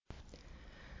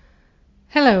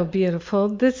Hello, beautiful.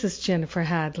 This is Jennifer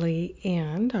Hadley,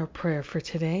 and our prayer for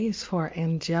today is for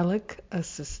angelic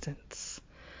assistance.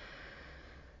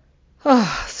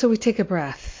 So we take a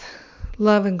breath.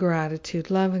 Love and gratitude,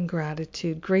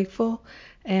 grateful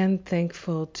and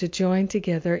thankful to join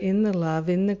together in the love,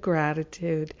 in the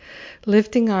gratitude,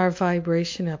 lifting our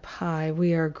vibration up high.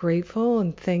 We are grateful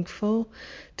and thankful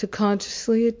to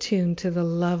consciously attune to the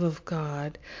love of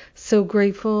God. So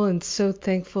grateful and so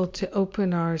thankful to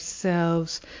open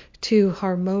ourselves to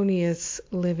harmonious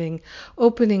living,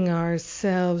 opening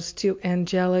ourselves to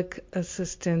angelic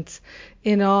assistance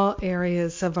in all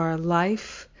areas of our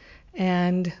life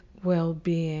and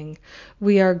well-being.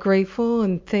 We are grateful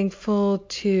and thankful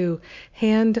to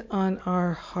hand on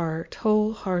our heart,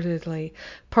 wholeheartedly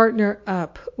partner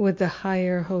up with the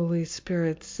higher Holy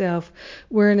Spirit self.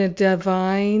 We're in a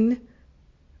divine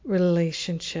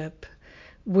relationship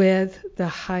with the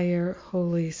higher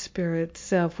Holy Spirit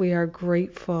self. We are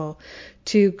grateful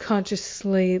to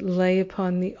consciously lay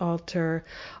upon the altar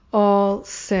all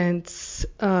sense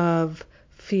of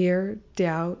fear,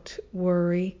 doubt,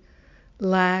 worry,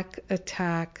 lack,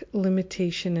 attack,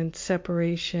 limitation, and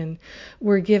separation.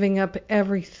 We're giving up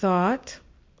every thought,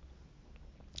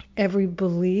 every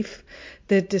belief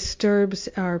that disturbs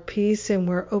our peace, and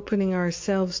we're opening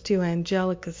ourselves to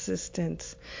angelic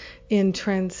assistance in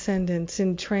transcendence,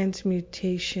 in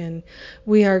transmutation.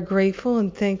 We are grateful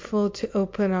and thankful to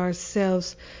open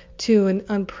ourselves to an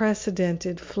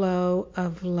unprecedented flow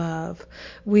of love.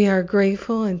 We are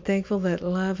grateful and thankful that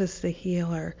love is the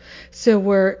healer. So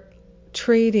we're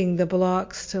trading the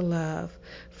blocks to love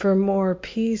for more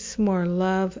peace, more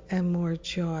love, and more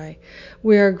joy.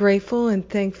 We are grateful and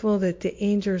thankful that the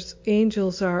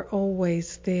angels are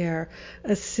always there,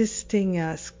 assisting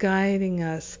us, guiding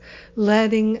us,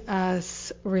 letting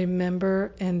us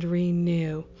remember and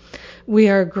renew. We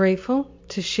are grateful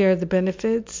to share the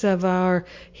benefits of our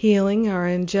healing, our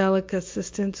angelic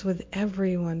assistance with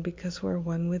everyone because we're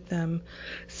one with them.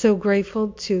 So grateful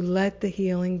to let the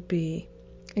healing be.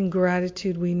 In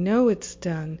gratitude, we know it's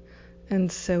done,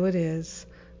 and so it is.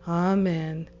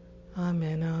 Amen.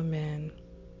 Amen.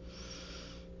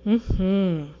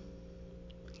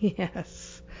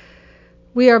 Yes.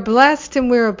 We are blessed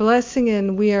and we're a blessing,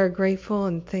 and we are grateful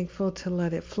and thankful to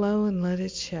let it flow and let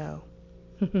it show.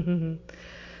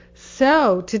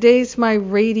 So, today's my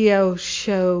radio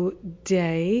show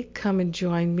day. Come and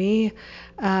join me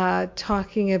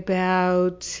talking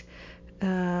about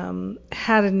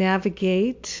how to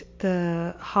navigate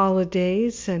the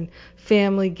holidays and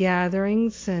family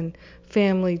gatherings and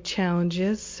family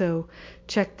challenges. So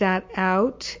check that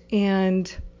out.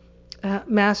 And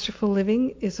Masterful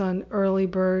Living is on early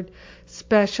bird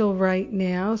special right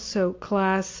now. So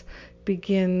class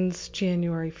begins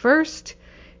January 1st.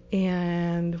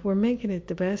 And we're making it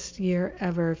the best year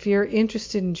ever. If you're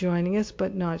interested in joining us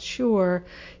but not sure,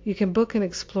 you can book an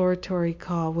exploratory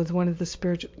call with one of the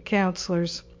spiritual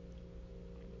counselors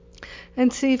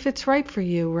and see if it's right for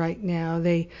you right now.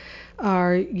 They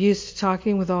are used to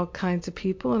talking with all kinds of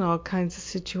people in all kinds of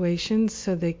situations,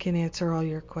 so they can answer all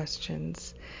your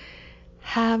questions.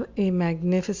 Have a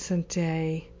magnificent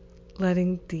day,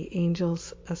 letting the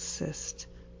angels assist.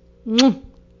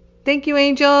 Thank you,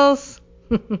 angels.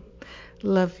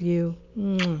 Love you.